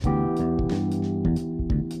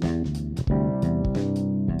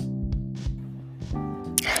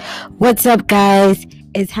What's up, guys?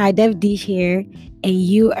 It's High Dev Dish here, and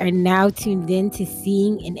you are now tuned in to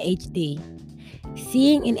Seeing in HD.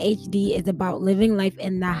 Seeing in HD is about living life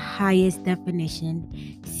in the highest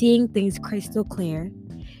definition, seeing things crystal clear.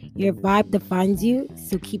 Your vibe defines you,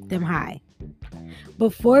 so keep them high.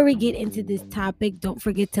 Before we get into this topic, don't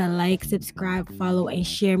forget to like, subscribe, follow, and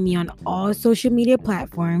share me on all social media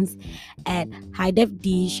platforms at High Def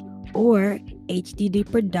Dish or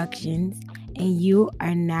HDD Productions, and you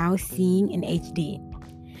are now seeing in HD.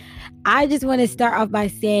 I just want to start off by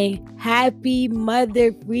saying happy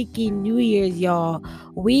mother freaking New Year's, y'all.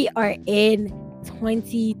 We are in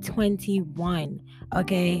 2021,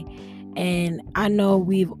 okay? And I know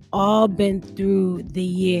we've all been through the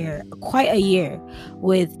year, quite a year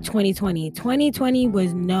with 2020. 2020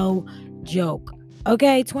 was no joke,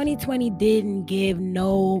 okay? 2020 didn't give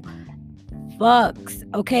no fucks,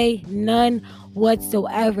 okay? None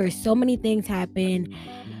whatsoever. So many things happened.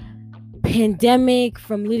 Pandemic,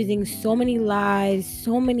 from losing so many lives,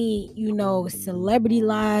 so many, celebrity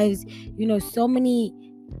lives, so many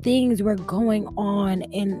things were going on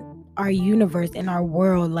in our universe, in our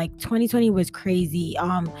world. Like 2020 was crazy.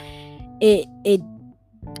 It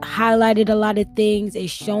highlighted a lot of things.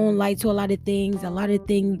 It shone light to a lot of things. A lot of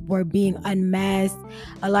things were being unmasked.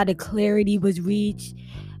 A lot of clarity was reached.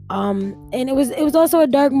 And it was also a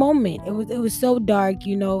dark moment. It was so dark.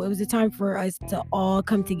 It was a time for us to all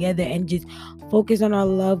come together and just focus on our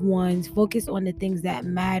loved ones, focus on the things that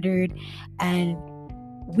mattered, and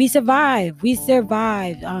we survived.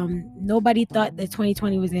 Nobody thought that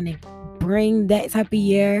 2020 was gonna bring that type of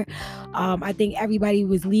year. I think everybody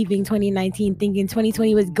was leaving 2019 thinking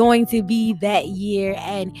 2020 was going to be that year,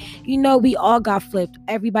 and we all got flipped.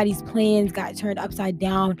 Everybody's plans got turned upside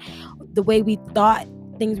down. The way we thought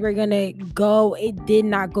things were gonna go, it did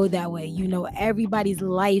not go that way. Everybody's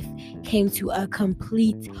life came to a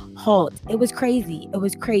complete halt. It was crazy.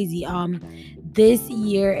 This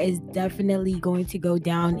year is definitely going to go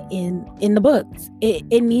down in the books.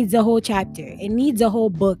 It needs a whole chapter. It needs a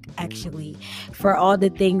whole book, actually, for all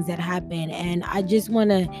the things that happened. And I just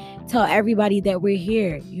want to tell everybody that we're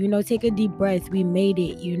here. Take a deep breath. We made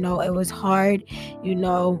it. It was hard.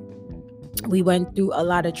 We went through a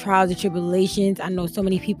lot of trials and tribulations. I know so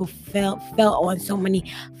many people felt on so many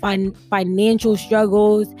financial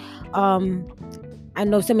struggles. I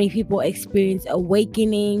know so many people experienced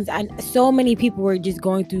awakenings, and so many people were just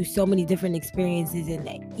going through so many different experiences, and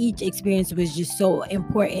each experience was just so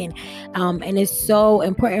important. And it's so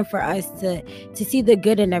important for us to see the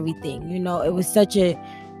good in everything. It was such a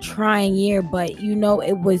trying year, but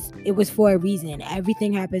it was for a reason.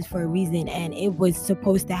 Everything happens for a reason, and it was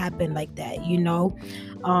supposed to happen like that.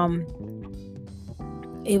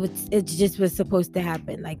 It just was supposed to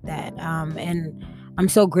happen like that. And I'm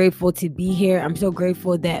so grateful to be here. I'm so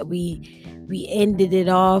grateful that we ended it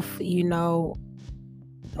off,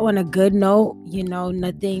 on a good note.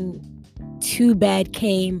 Nothing too bad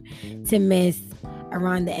came to miss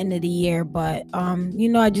around the end of the year. But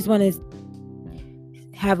I just want to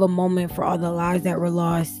have a moment for all the lives that were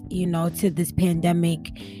lost, to this pandemic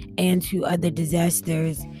and to other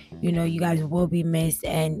disasters. You guys will be missed,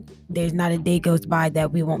 and there's not a day goes by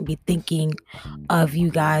that we won't be thinking of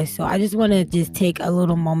you guys. So I just want to just take a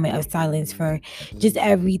little moment of silence for just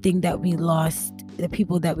everything that we lost, the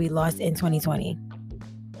people that we lost in 2020.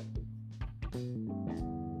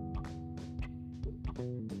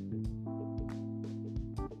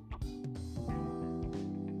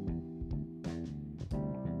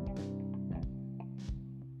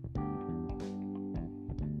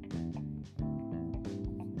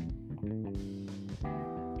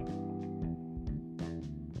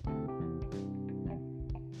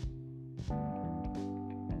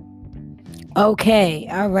 Okay,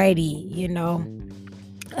 alrighty,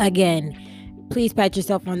 again, please pat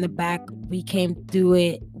yourself on the back. We came through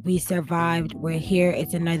it. We survived. We're here.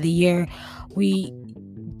 It's another year. We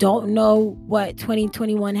don't know what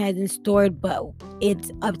 2021 has in store, but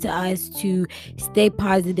it's up to us to stay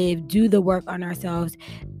positive, do the work on ourselves,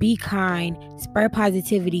 be kind, spread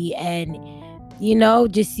positivity, and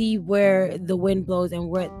just see where the wind blows and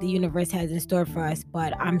what the universe has in store for us.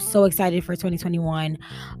 But I'm so excited for 2021.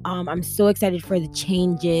 I'm so excited for the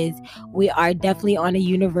changes. We are definitely on a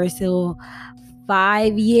universal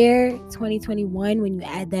 5-year. 2021, when you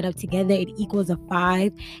add that up together, it equals a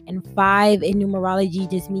 5. And 5 in numerology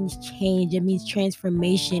just means change. It means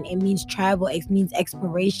transformation. It means travel. It means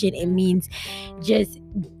exploration. It means just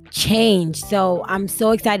change. So I'm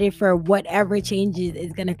so excited for whatever changes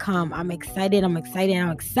is going to come. I'm excited.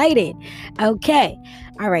 Okay.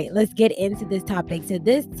 All right, let's get into this topic. So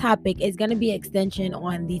this topic is going to be extension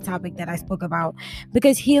on the topic that I spoke about,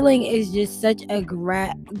 because healing is just such a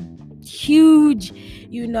huge,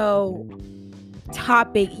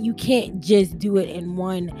 topic. You can't just do it in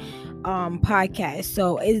one podcast.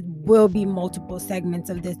 So it will be multiple segments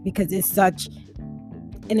of this, because it's such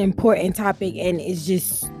an important topic and it's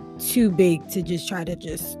just too big to just try to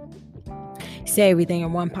just say everything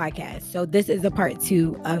in one podcast. So this is a part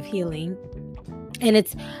 2 of healing, and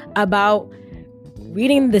it's about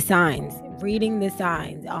reading the signs,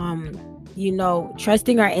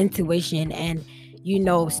 trusting our intuition, and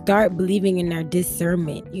start believing in our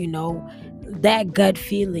discernment, that gut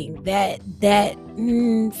feeling, that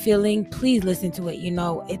feeling. Please listen to it.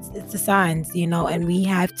 It's the signs, and we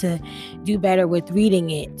have to do better with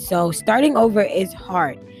reading it. So starting over is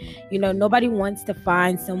hard. Nobody wants to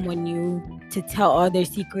find someone new, to tell all their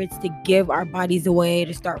secrets, to give our bodies away,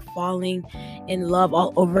 to start falling in love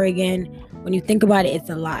all over again. When you think about it, it's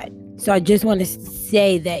a lot. So I just want to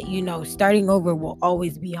say that, starting over will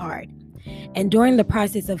always be hard. And during the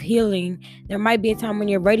process of healing, there might be a time when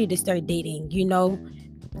you're ready to start dating,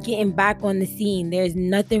 getting back on the scene. There's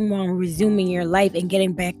nothing wrong resuming your life and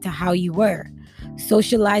getting back to how you were.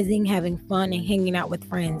 Socializing, having fun, and hanging out with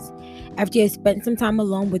friends. After you have spent some time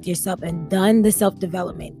alone with yourself and done the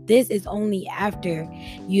self-development. This is only after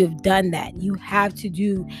you've done that. You have to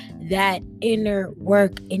do that inner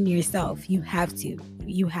work in yourself. You have to.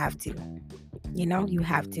 You have to.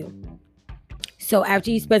 So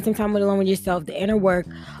after you spend some time alone with yourself, the inner work,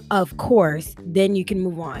 of course, then you can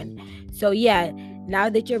move on. So yeah, now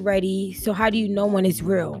that you're ready, so how do you know when it's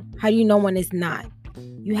real? How do you know when it's not?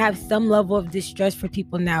 You have some level of distrust for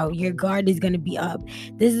people now. Your guard is going to be up.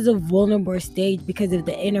 This is a vulnerable stage because of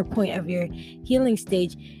the inner point of your healing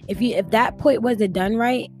stage. If that point wasn't done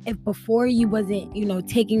right, if before you wasn't,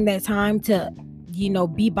 taking that time to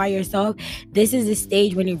be by yourself, this is a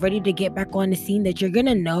stage when you're ready to get back on the scene that you're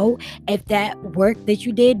gonna know if that work that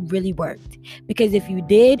you did really worked. Because if you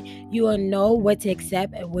did, you will know what to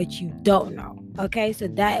accept and what you don't know. Okay, so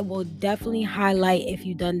that will definitely highlight if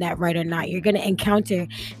you've done that right or not. You're gonna encounter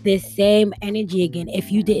this same energy again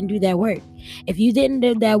if you didn't do that work. If you didn't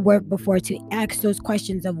do that work before to ask those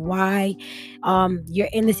questions of why you're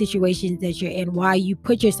in the situations that you're in, why you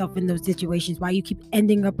put yourself in those situations, why you keep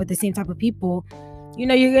ending up with the same type of people,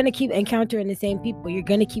 you're going to keep encountering the same people. You're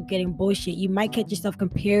going to keep getting bullshit. You might catch yourself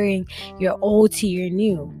comparing your old to your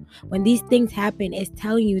new. When these things happen, it's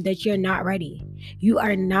telling you that you're not ready. You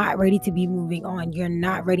are not ready to be moving on. You're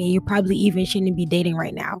not ready. And you probably even shouldn't be dating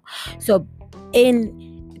right now. So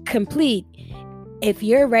in complete, if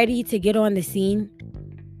you're ready to get on the scene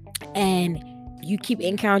and you keep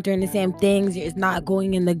encountering the same things, it's not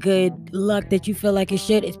going in the good luck that you feel like it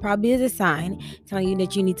should, it's probably is a sign telling you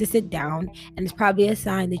that you need to sit down, and it's probably a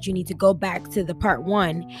sign that you need to go back to the part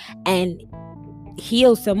 1 and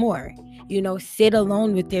heal some more. Sit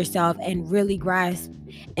alone with yourself and really grasp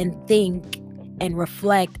and think and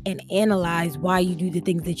reflect and analyze why you do the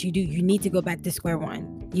things that you do. You need to go back to square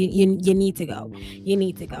one. You need to go. You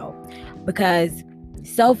need to go, because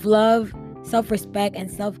self-love, self-respect, and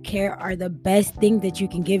self-care are the best things that you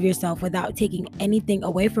can give yourself without taking anything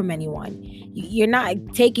away from anyone. You're not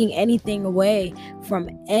taking anything away from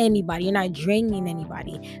anybody. You're not draining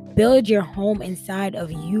anybody. Build your home inside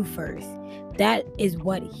of you first. That is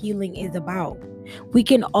what healing is about. We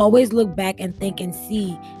can always look back and think and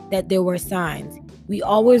see that there were signs. We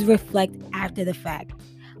always reflect after the fact.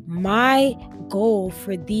 My goal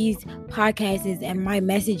for these podcasts and my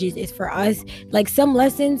messages is for us, like some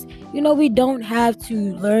lessons, we don't have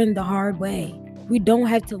to learn the hard way. We don't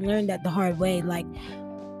have to learn that the hard way. Like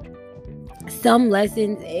some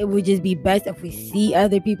lessons, it would just be best if we see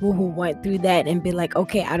other people who went through that and be like,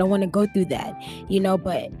 okay, I don't want to go through that,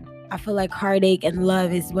 but I feel like heartache and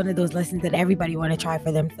love is one of those lessons that everybody want to try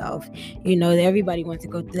for themselves. That everybody wants to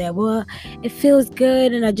go through that. Well, it feels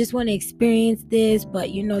good and I just want to experience this.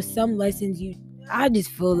 But, some lessons, I just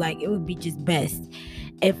feel like it would be just best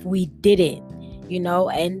if we didn't,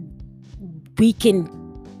 and we can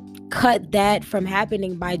cut that from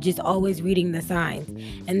happening by just always reading the signs.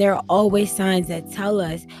 And there are always signs that tell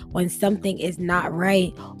us when something is not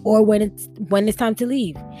right or when it's time to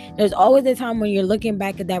leave. There's always a time when you're looking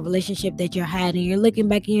back at that relationship that you had and you're looking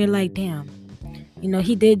back and you're like, damn,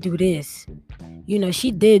 he did do this.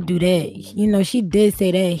 She did do that. She did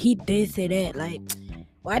say that. He did say that. Like,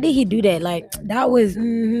 Why did he do that? Like, that was,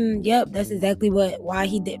 yep, that's exactly why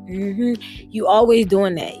he did. You always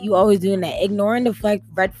doing that. You always doing that. Ignoring the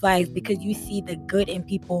red flags because you see the good in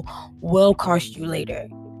people will cost you later.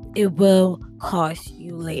 It will cost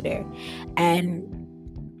you later. And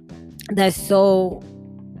that's so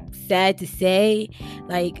sad to say.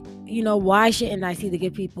 Like, why shouldn't I see the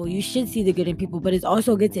good people? You should see the good in people, but it's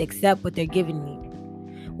also good to accept what they're giving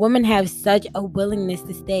you. Women have such a willingness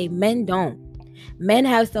to stay. Men don't. Men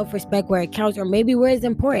have self-respect where it counts, or maybe where it's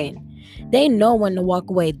important. They know when to walk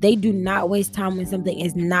away. They do not waste time when something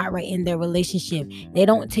is not right in their relationship. They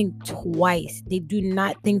don't think twice. They do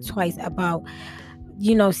not think twice about,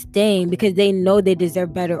 staying, because they know they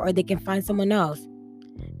deserve better, or they can find someone else.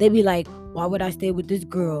 They be like, why would I stay with this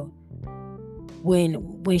girl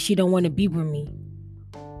when she don't want to be with me?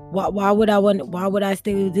 Why would I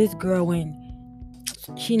stay with this girl when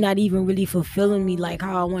she not even really fulfilling me like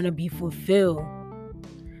how I want to be fulfilled?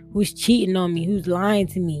 Who's cheating on me? Who's lying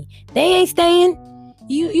to me? They ain't staying.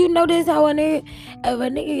 You notice how if a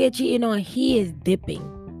nigga get cheated on, he is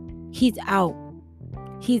dipping. He's out.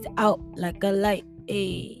 He's out like a light.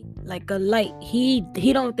 Like a light. He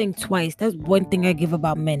don't think twice. That's one thing I give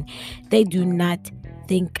about men. They do not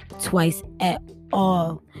think twice at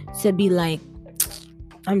all. To be like,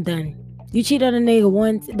 I'm done. You cheat on a nigga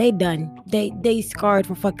once, they done. They scarred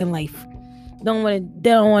for fucking life. They don't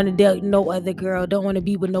want to date no other girl. Don't want to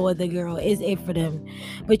be with no other girl. It's it for them.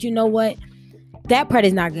 But you know what? That part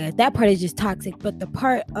is not good. That part is just toxic. But the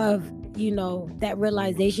part of, that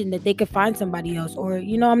realization that they could find somebody else, or,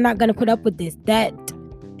 I'm not going to put up with this. That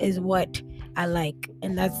is what I like.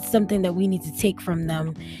 And that's something that we need to take from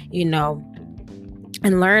them,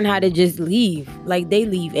 and learn how to just leave. Like, they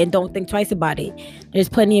leave and don't think twice about it. There's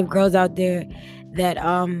plenty of girls out there that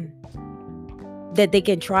they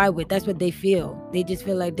can try with. That's what they feel. They just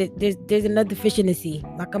feel like there's another fish in the sea.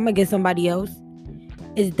 Like, I'm gonna get somebody else.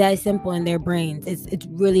 It's that simple in their brains. It's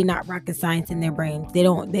really not rocket science in their brains. They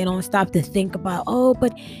don't stop to think about, oh,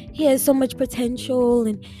 but he has so much potential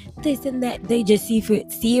and this and that. They just see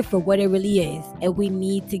it for what it really is. And we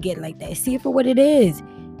need to get like that. See it for what it is.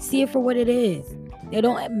 See it for what it is. They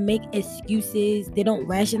don't make excuses. They don't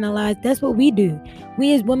rationalize. That's what we do.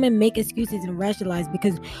 We as women make excuses and rationalize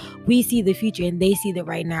because we see the future and they see the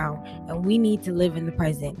right now. And we need to live in the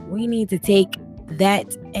present. We need to take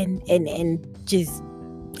that and just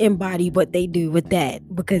embody what they do with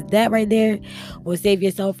that. Because that right there will save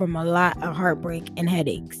yourself from a lot of heartbreak and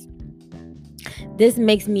headaches. This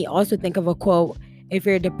makes me also think of a quote. If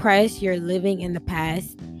you're depressed, you're living in the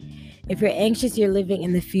past. If you're anxious, you're living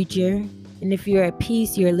in the future. And if you're at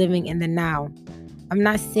peace, you're living in the now. I'm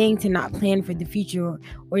not saying to not plan for the future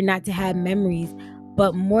or not to have memories,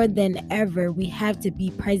 but more than ever, we have to be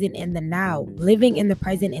present in the now, living in the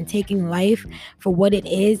present and taking life for what it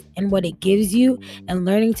is and what it gives you, and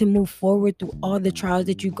learning to move forward through all the trials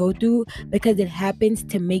that you go through, because it happens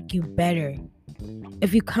to make you better.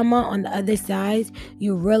 If you come out on the other side,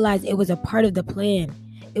 you realize it was a part of the plan.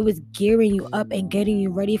 It was gearing you up and getting you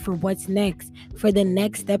ready for what's next, for the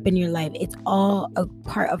next step in your life. It's all a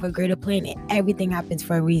part of a greater plan, and everything happens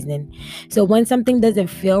for a reason. So when something doesn't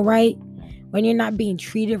feel right, when you're not being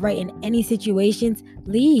treated right in any situations,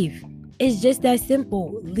 leave. It's just that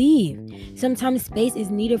simple. Leave. Sometimes space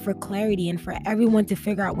is needed for clarity and for everyone to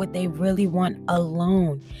figure out what they really want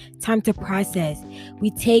alone. Time to process.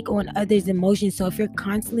 We take on others' emotions. So if you're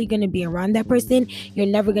constantly going to be around that person, you're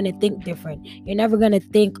never going to think different. You're never going to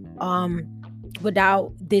think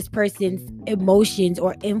without this person's emotions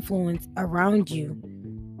or influence around you.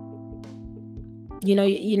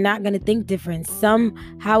 You're not going to think different.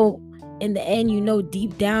 Somehow, in the end,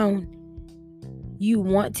 deep down, you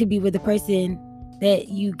want to be with the person that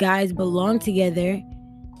you guys belong together.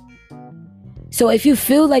 So if you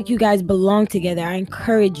feel like you guys belong together, I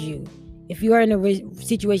encourage you. If you are in a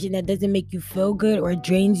situation that doesn't make you feel good or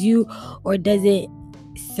drains you or doesn't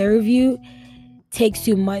serve you, takes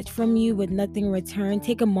too much from you with nothing in return,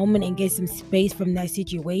 take a moment and get some space from that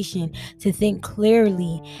situation to think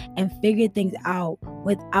clearly and figure things out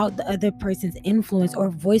without the other person's influence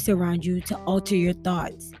or voice around you to alter your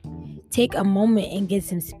thoughts. Take a moment and get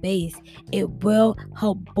some space. It will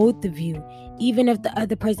help both of you, even if the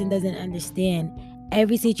other person doesn't understand.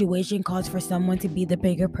 Every situation calls for someone to be the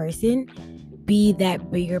bigger person. Be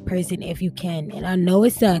that bigger person if you can. And I know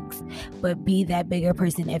it sucks, but be that bigger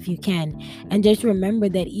person if you can. And just remember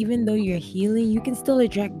that even though you're healing, you can still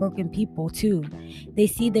attract broken people too. They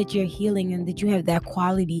see that you're healing and that you have that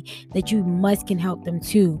quality that you can help them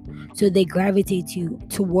too. So they gravitate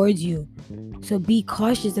towards you. So be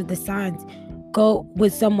cautious of the signs. Go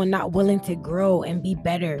with someone not willing to grow and be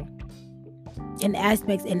better. in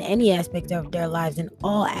any aspect of their lives, in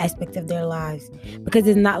all aspects of their lives. Because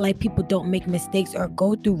it's not like people don't make mistakes or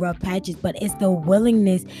go through rough patches, but it's the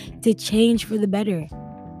willingness to change for the better.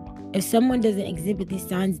 If someone doesn't exhibit these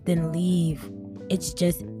signs, then leave. It's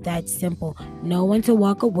just that simple. Know when to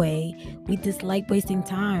walk away. We dislike wasting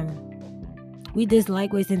time. We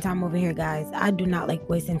dislike wasting time over here, guys. I do not like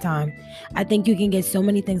wasting time. I think you can get so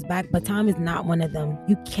many things back, but time is not one of them.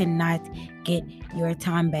 You cannot get your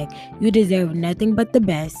time back. You deserve nothing but the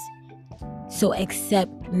best, so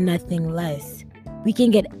accept nothing less. We can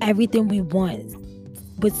get everything we want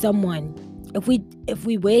with someone if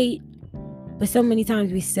we wait, but so many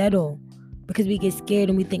times we settle because we get scared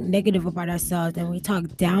and we think negative about ourselves and we talk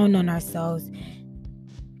down on ourselves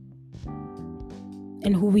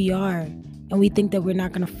and who we are. And we think that we're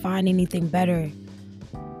not going to find anything better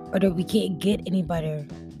or that we can't get any better.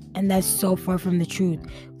 And that's so far from the truth.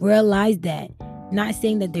 Realize that. Not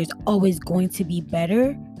saying that there's always going to be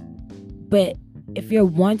better, but if your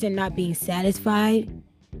wants are not being satisfied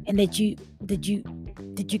and that you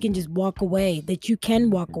can just walk away, that you can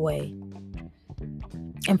walk away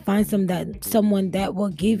and find someone that will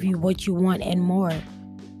give you what you want and more.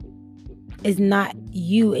 It's not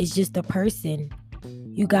you, it's just a person.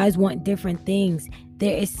 You guys want different things.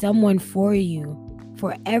 There is someone for you,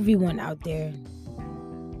 for everyone out there.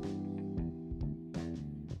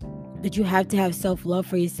 But you have to have self-love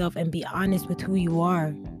for yourself and be honest with who you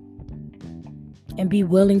are. And be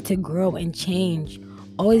willing to grow and change.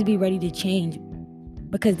 Always be ready to change.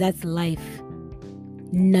 Because that's life.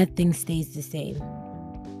 Nothing stays the same.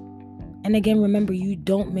 And again, remember, you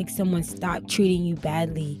don't make someone stop treating you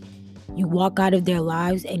badly. You walk out of their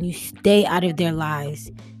lives and you stay out of their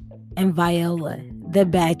lives. And Viola, the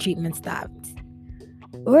bad treatment stops.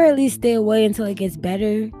 Or at least stay away until it gets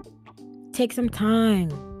better. Take some time.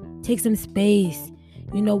 Take some space.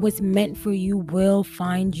 You know, what's meant for you will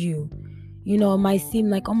find you. You know, it might seem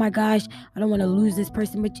like, oh my gosh, I don't want to lose this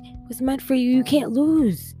person. But what's meant for you, you can't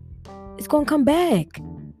lose. It's going to come back.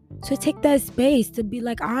 So take that space to be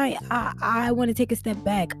like, I want to take a step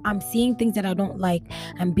back. I'm seeing things that I don't like.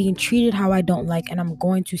 I'm being treated how I don't like. And I'm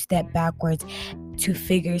going to step backwards to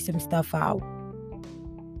figure some stuff out.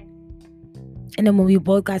 And then when we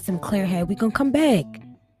both got some clear head, we can come back.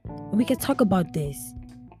 And we can talk about this.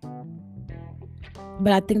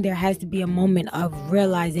 But I think there has to be a moment of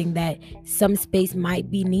realizing that some space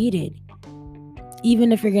might be needed.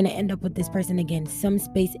 Even if you're going to end up with this person again, some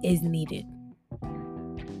space is needed.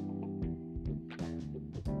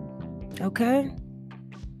 Okay?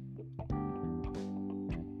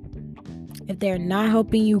 If they're not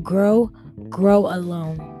helping you grow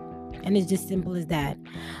alone. And it's just simple as that.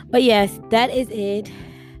 But yes, that is it.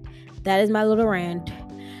 That is my little rant.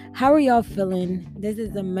 How are y'all feeling? This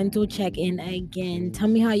is a mental check-in again. Tell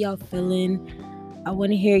me how y'all feeling. I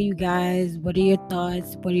want to hear you guys. What are your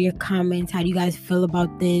thoughts? What are your comments? How do you guys feel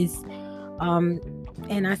about this?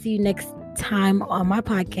 And I'll see you next time on my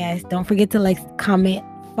podcast. Don't forget to like, comment,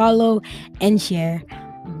 follow, and share.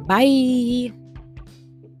 Bye.